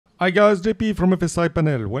Hi guys, JP from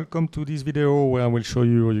FSiPanel. Welcome to this video where I will show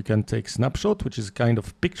you how you can take snapshot, which is a kind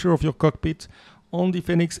of picture of your cockpit on the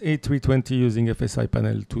Fenix A320 using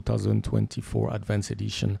FSiPanel 2024 Advanced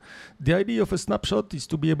Edition. The idea of a snapshot is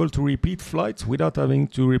to be able to repeat flights without having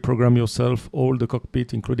to reprogram yourself all the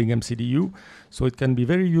cockpit, including MCDU. So it can be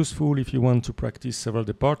very useful if you want to practice several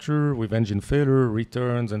departures with engine failure,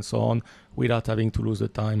 returns, and so on, without having to lose the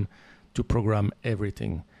time to program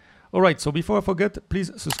everything. Alright, so before I forget,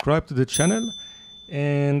 please subscribe to the channel.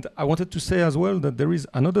 And I wanted to say as well that there is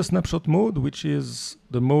another snapshot mode, which is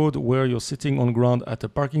the mode where you're sitting on ground at a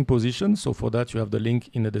parking position. So for that, you have the link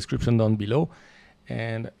in the description down below.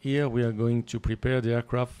 And here we are going to prepare the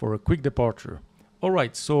aircraft for a quick departure.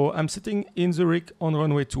 Alright, so I'm sitting in Zurich on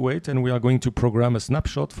runway 28, and we are going to program a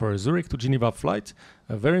snapshot for a Zurich to Geneva flight.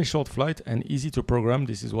 A very short flight and easy to program.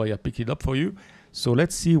 This is why I picked it up for you. So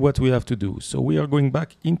let's see what we have to do. So we are going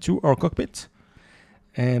back into our cockpit.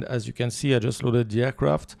 And as you can see, I just loaded the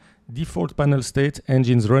aircraft. Default panel state,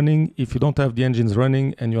 engines running. If you don't have the engines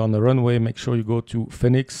running and you're on the runway, make sure you go to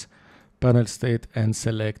Fenix, panel state, and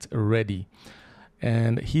select ready.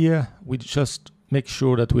 And here we just make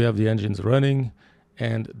sure that we have the engines running,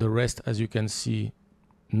 and the rest, as you can see,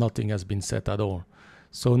 nothing has been set at all.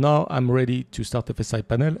 So now I'm ready to start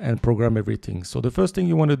FSiPanel and program everything. So the first thing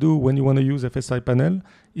you want to do when you want to use FSiPanel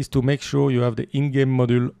is to make sure you have the in-game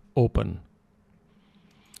module open.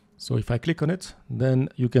 So if I click on it, then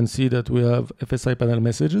you can see that we have FSiPanel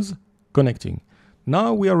messages connecting.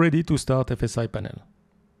 Now we are ready to start FSiPanel.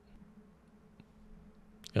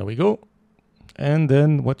 Here we go. And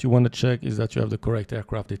then what you want to check is that you have the correct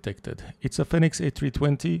aircraft detected. It's a Fenix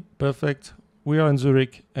A320, perfect. We are in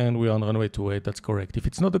Zurich and we are on runway 28, that's correct. If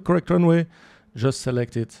it's not the correct runway, just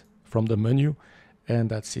select it from the menu and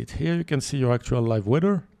that's it. Here you can see your actual live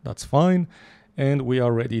weather, that's fine. And we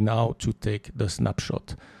are ready now to take the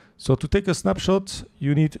snapshot. So to take a snapshot,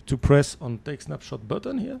 you need to press on Take Snapshot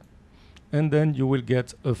button here. And then you will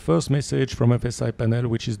get a first message from FSiPanel,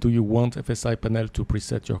 which is, do you want FSiPanel to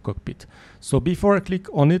preset your cockpit? So before I click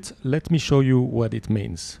on it, let me show you what it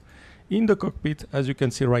means. In the cockpit, as you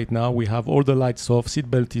can see right now, we have all the lights off,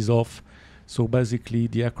 seatbelt is off. So basically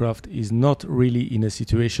the aircraft is not really in a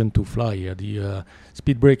situation to fly here. The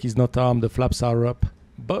speed brake is not armed, the flaps are up,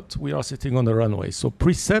 but we are sitting on the runway. So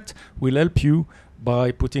preset will help you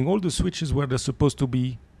by putting all the switches where they're supposed to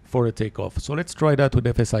be for a takeoff. So let's try that with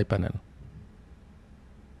FSiPanel.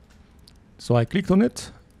 So I clicked on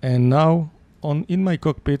it, and now in my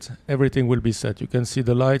cockpit, everything will be set. You can see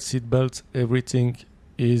the lights, seat belts, everything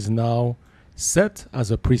is now set as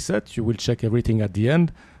a preset. You will check everything at the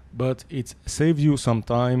end, but it saves you some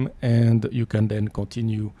time, and you can then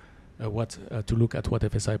continue to look at what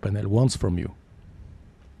FSiPanel wants from you.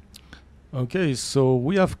 Okay, so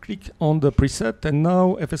we have clicked on the preset, and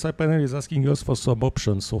now FSiPanel is asking us for some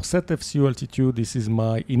options. So set FCU altitude, this is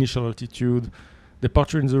my initial altitude.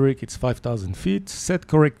 Departure in Zurich, it's 5,000 feet. Set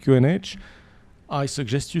correct QNH. I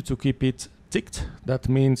suggest you to keep it ticked. That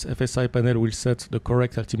means FSiPanel will set the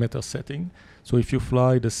correct altimeter setting. So if you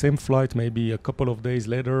fly the same flight maybe a couple of days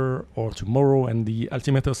later or tomorrow and the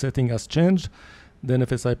altimeter setting has changed, then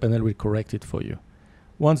FSiPanel will correct it for you.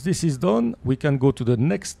 Once this is done, we can go to the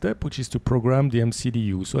next step, which is to program the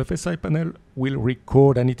MCDU. So FSiPanel will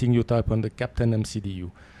record anything you type on the Captain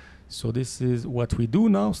MCDU. So this is what we do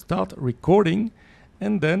now, start recording,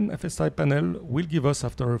 and then FSiPanel will give us,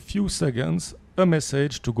 after a few seconds, a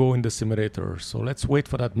message to go in the simulator. So let's wait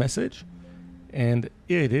for that message. And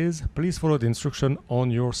here it is. Please follow the instruction on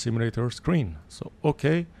your simulator screen. So,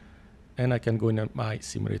 okay. And I can go in my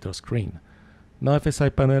simulator screen. Now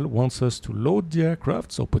FSiPanel wants us to load the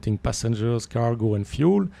aircraft, so putting passengers, cargo, and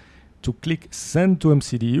fuel, to click Send to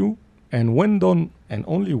MCDU, and when done, and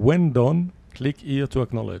only when done, click here to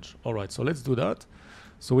acknowledge. All right, so let's do that.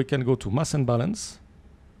 So we can go to Mass and Balance,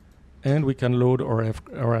 and we can load our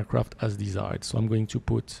aircraft as desired. So I'm going to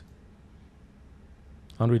put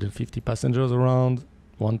 150 passengers around,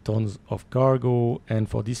 1 ton of cargo, and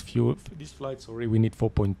for this flight, we need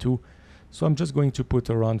 4.2. So I'm just going to put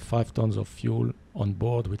around 5 tons of fuel on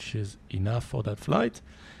board, which is enough for that flight.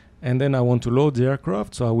 And then I want to load the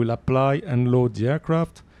aircraft, so I will apply and load the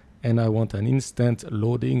aircraft, and I want an instant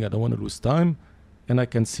loading. I don't want to lose time, and I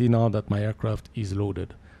can see now that my aircraft is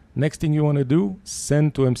loaded. Next thing you want to do,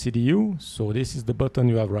 send to MCDU. So this is the button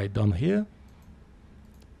you have right down here.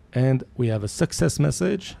 And we have a success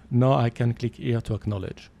message. Now I can click here to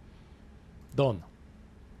acknowledge. Done.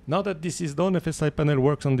 Now that this is done, FSiPanel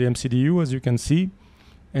works on the MCDU, as you can see,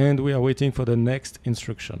 and we are waiting for the next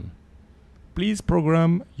instruction. Please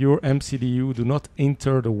program your MCDU. Do not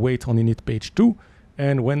enter the wait on init page 2,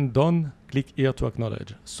 And when done, click here to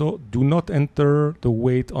acknowledge. So do not enter the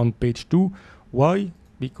weight on page 2. Why?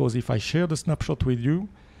 Because if I share the snapshot with you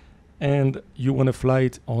and you want to fly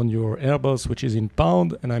it on your Airbus, which is in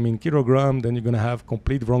pound, and I'm in kilogram, then you're going to have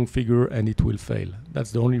complete wrong figure and it will fail.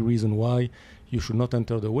 That's the only reason why you should not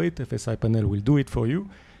enter the weight. FSiPanel will do it for you.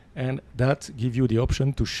 And that gives you the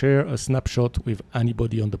option to share a snapshot with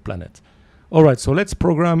anybody on the planet. All right, so let's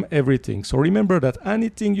program everything. So remember that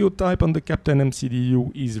anything you type on the Captain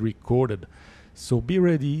MCDU is recorded. So be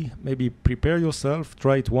ready, maybe prepare yourself,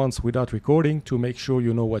 try it once without recording to make sure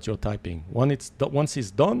you know what you're typing. Once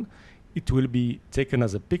it's done, it will be taken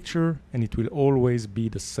as a picture and it will always be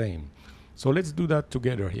the same. So let's do that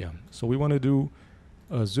together here. So we want to do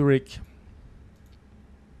Zurich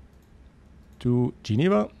to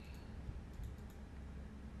Geneva.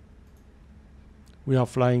 We are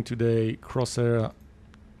flying today Crosshair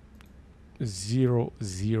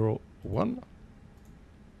 001.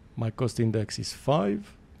 My cost index is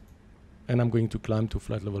 5. And I'm going to climb to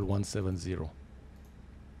flight level 170.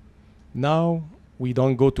 Now, we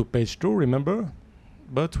don't go to page 2, remember?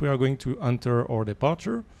 But we are going to enter our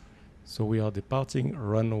departure. So we are departing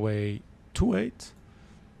runway 28.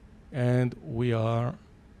 And we are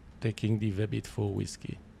taking the Vebit for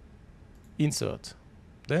whiskey. Insert.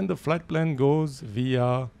 Then the flight plan goes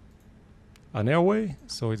via an airway,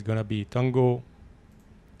 so it's gonna be Tango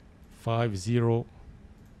 50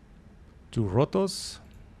 to Rotos.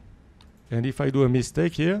 And if I do a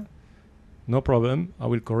mistake here, no problem, I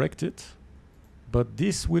will correct it. But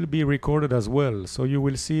this will be recorded as well, so you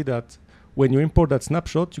will see that when you import that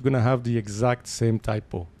snapshot, you're gonna have the exact same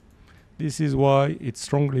typo. This is why I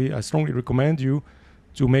strongly recommend you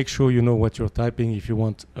to make sure you know what you're typing if you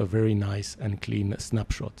want a very nice and clean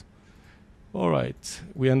snapshot. All right,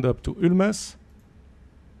 we end up to Ulmes,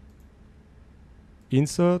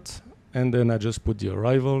 insert, and then I just put the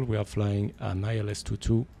arrival. We are flying an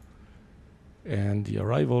LSZH, and the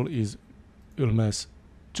arrival is Ulmes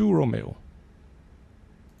to Romeo.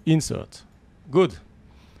 Insert. Good.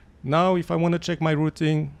 Now, if I want to check my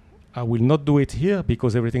routing, I will not do it here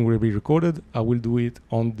because everything will be recorded. I will do it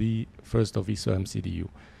on the first of ISO MCDU.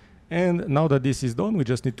 And now that this is done, we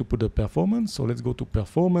just need to put the performance. So let's go to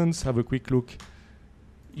performance, have a quick look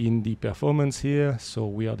in the performance here. So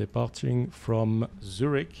we are departing from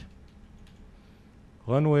Zurich,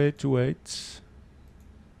 runway 28.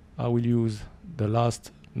 I will use the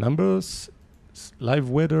last numbers, live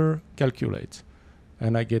weather, calculate.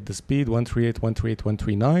 And I get the speed 138, 138,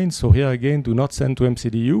 139. So here again, do not send to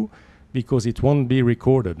MCDU because it won't be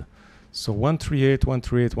recorded. So 138,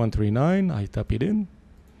 138, 139, I tap it in.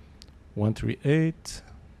 138,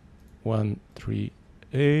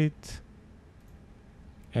 138,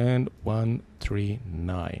 and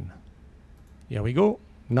 139. Here we go.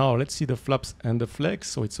 Now let's see the flaps and the flex.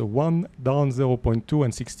 So it's a 1 down 0.2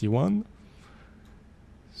 and 61.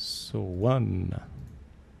 So 1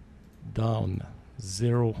 down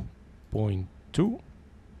 0.2,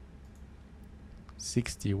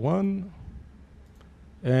 61,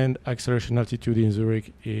 and acceleration altitude in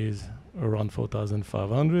Zurich is around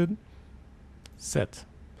 4,500. Set.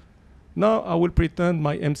 Now I will pretend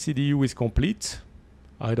my MCDU is complete.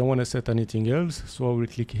 I don't want to set anything else, so I will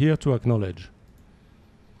click here to acknowledge.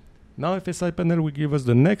 Now FSiPanel will give us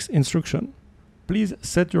the next instruction. Please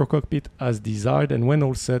set your cockpit as desired, and when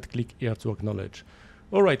all set, click here to acknowledge.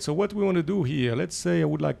 All right, so what we want to do here, let's say I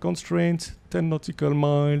would like constraint 10 nautical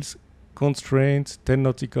miles, constraint 10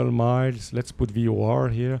 nautical miles. Let's put VOR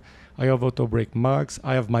here. I have auto brake max.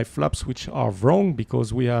 I have my flaps which are wrong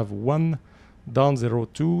because we have 1 down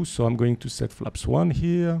 0.2, so I'm going to set flaps 1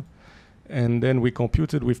 here. And then we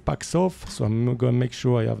computed with packs off, so I'm going to make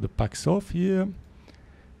sure I have the packs off here.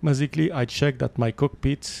 Basically, I check that my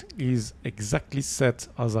cockpit is exactly set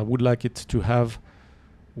as I would like it to have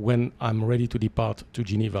when I'm ready to depart to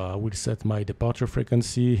Geneva. I will set my departure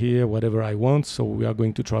frequency here, whatever I want. So we are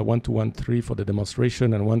going to try 1213 for the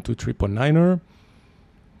demonstration and 123.9er.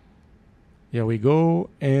 Here we go.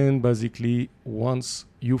 And basically, once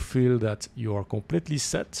you feel that you are completely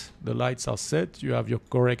set, the lights are set, you have your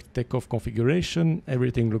correct takeoff configuration,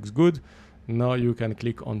 everything looks good. Now you can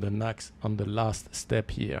click on the next, on the last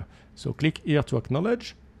step here. So click here to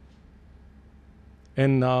acknowledge.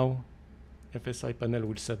 And now FSiPanel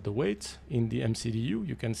will set the weight in the MCDU.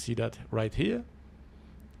 You can see that right here.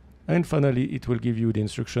 And finally, it will give you the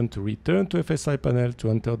instruction to return to FSiPanel to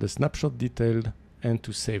enter the snapshot detailed and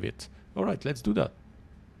to save it. All right, let's do that.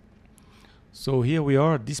 So here we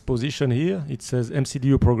are at this position here. It says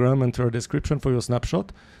MCDU program, enter a description for your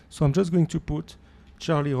snapshot. So I'm just going to put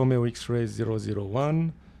Charlie Romeo X-ray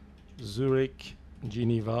 001, Zurich,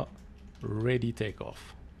 Geneva, ready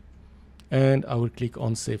takeoff. And I will click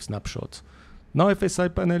on Save Snapshot. Now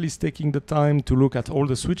FSiPanel is taking the time to look at all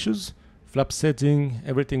the switches, flap setting,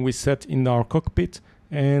 everything we set in our cockpit,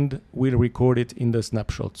 and we'll record it in the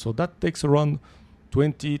snapshot. So that takes around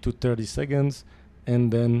 20 to 30 seconds,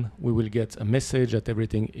 and then we will get a message that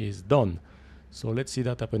everything is done. So let's see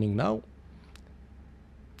that happening now.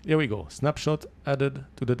 Here we go, snapshot added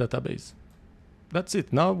to the database. That's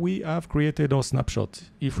it, now we have created our snapshot.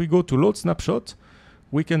 If we go to Load Snapshot,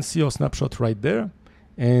 we can see our snapshot right there.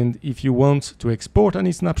 And if you want to export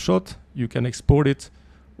any snapshot, you can export it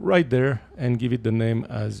right there and give it the name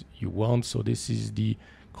as you want. So this is the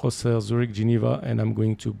Crossair Zurich Geneva, and I'm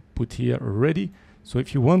going to put here ready. So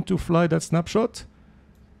if you want to fly that snapshot,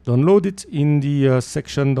 download it in the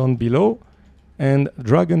section down below and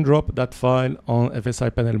drag and drop that file on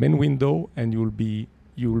FSiPanel main window, and you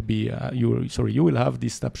will have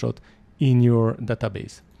this snapshot in your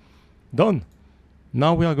database. Done.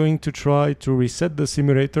 Now we are going to try to reset the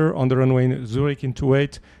simulator on the runway Zurich in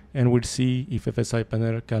 28, and we'll see if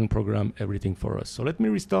FSiPanel can program everything for us. So let me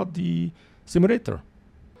restart the simulator.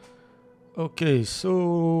 Okay,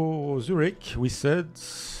 so Zurich, we said,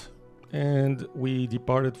 and we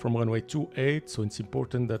departed from runway 28, so it's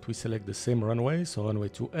important that we select the same runway, so runway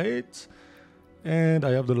 28, and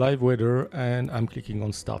I have the live weather, and I'm clicking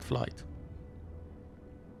on Start Flight.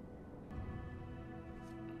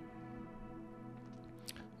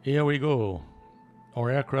 Here we go. Our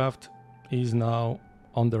aircraft is now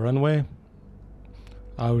on the runway.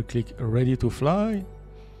 I will click Ready to Fly,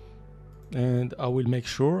 and I will make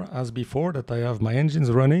sure, as before, that I have my engines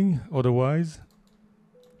running. Otherwise,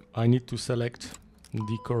 I need to select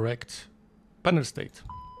the correct panel state.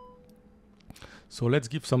 So let's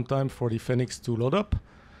give some time for the Fenix to load up.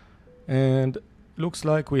 And looks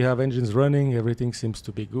like we have engines running. Everything seems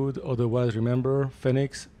to be good. Otherwise, remember,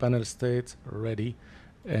 Fenix panel state ready,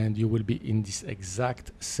 and you will be in this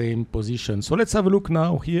exact same position. So let's have a look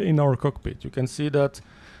now here in our cockpit. You can see that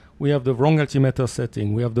we have the wrong altimeter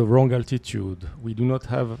setting, we have the wrong altitude, we do not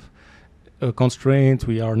have a constraint,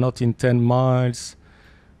 we are not in 10 miles,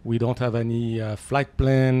 we don't have any flight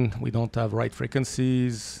plan, we don't have right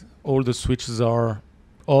frequencies, all the switches are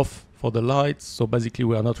off for the lights, so basically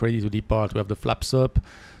we are not ready to depart. We have the flaps up,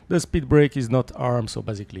 the speed brake is not armed, so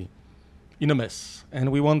basically in a mess,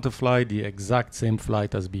 and we want to fly the exact same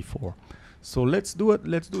flight as before. So let's do it.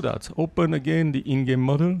 Let's do that. Open again the in-game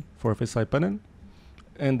model for FSiPanel,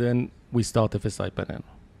 and then we start FSiPanel.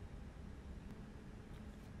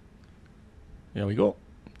 Here we go.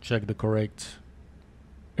 Check the correct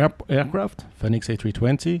aircraft, Fenix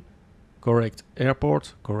A320, correct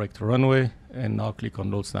airport, correct runway, and now click on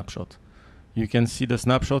Load Snapshot. You can see the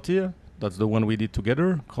snapshot here. That's the one we did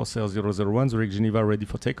together. Crossair 001, Zurich Geneva, ready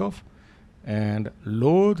for takeoff. And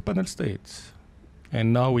load panel state.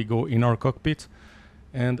 And now we go in our cockpit,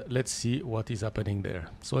 and let's see what is happening there.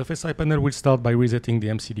 So FSiPanel will start by resetting the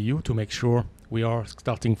MCDU to make sure we are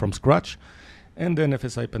starting from scratch, and then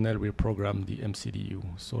FSiPanel will program the MCDU.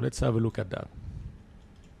 So let's have a look at that.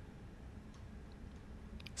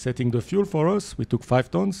 Setting the fuel for us, we took 5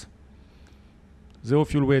 tons. 0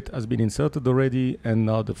 fuel weight has been inserted already, and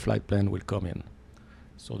now the flight plan will come in.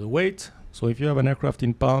 So the weight, so if you have an aircraft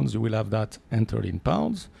in pounds, you will have that entered in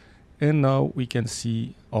pounds. And now we can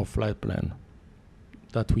see our flight plan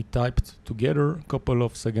that we typed together a couple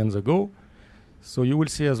of seconds ago. So you will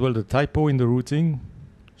see as well the typo in the routing.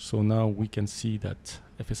 So now we can see that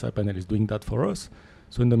FSiPanel is doing that for us.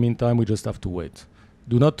 So in the meantime, we just have to wait.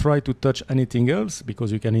 Do not try to touch anything else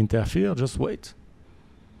because you can interfere, just wait.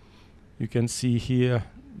 You can see here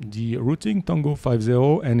the routing, Tango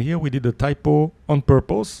 50, and here we did a typo on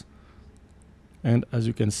purpose. And as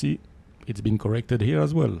you can see, it's been corrected here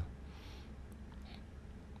as well.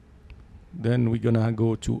 Then we're gonna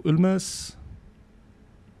go to Ulmes.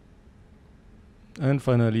 And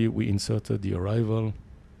finally, we inserted the arrival,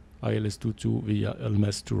 ILS22 via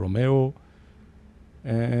Ulmes to Romeo.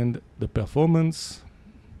 And the performance,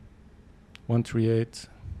 138,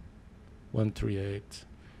 138.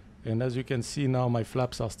 And as you can see now, my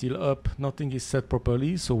flaps are still up. Nothing is set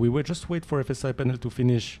properly, so we will just wait for FSiPanel to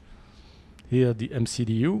finish here the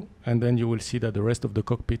MCDU, and then you will see that the rest of the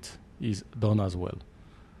cockpit is done as well.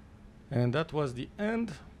 And that was the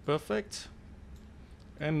end. Perfect.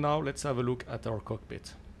 And now let's have a look at our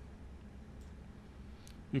cockpit.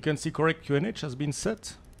 You can see correct QNH has been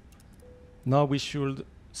set. Now we should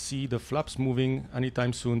see the flaps moving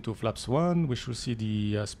anytime soon to flaps 1. We should see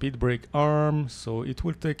the speed brake arm. So it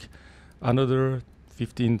will take another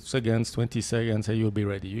 15 seconds, 20 seconds, and you'll be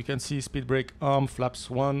ready. You can see speed brake arm, flaps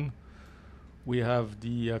 1, We have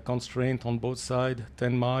the constraint on both sides,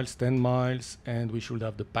 10 miles, 10 miles, and we should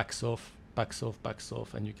have the packs off, packs off, packs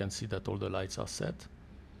off, and you can see that all the lights are set.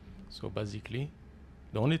 So basically,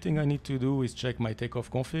 the only thing I need to do is check my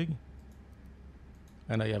takeoff config,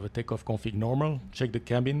 and I have a takeoff config normal, check the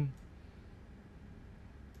cabin,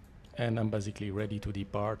 and I'm basically ready to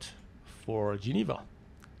depart for Geneva.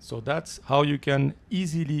 So that's how you can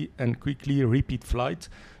easily and quickly repeat flight.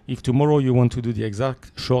 If tomorrow you want to do the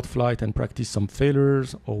exact short flight and practice some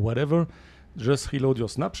failures or whatever, just reload your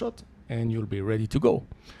snapshot and you'll be ready to go.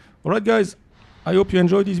 All right, guys, I hope you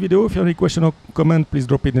enjoyed this video. If you have any question or comment, please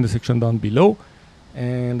drop it in the section down below.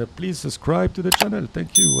 And please subscribe to the channel.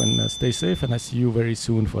 Thank you, and stay safe. And I see you very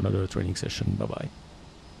soon for another training session. Bye-bye.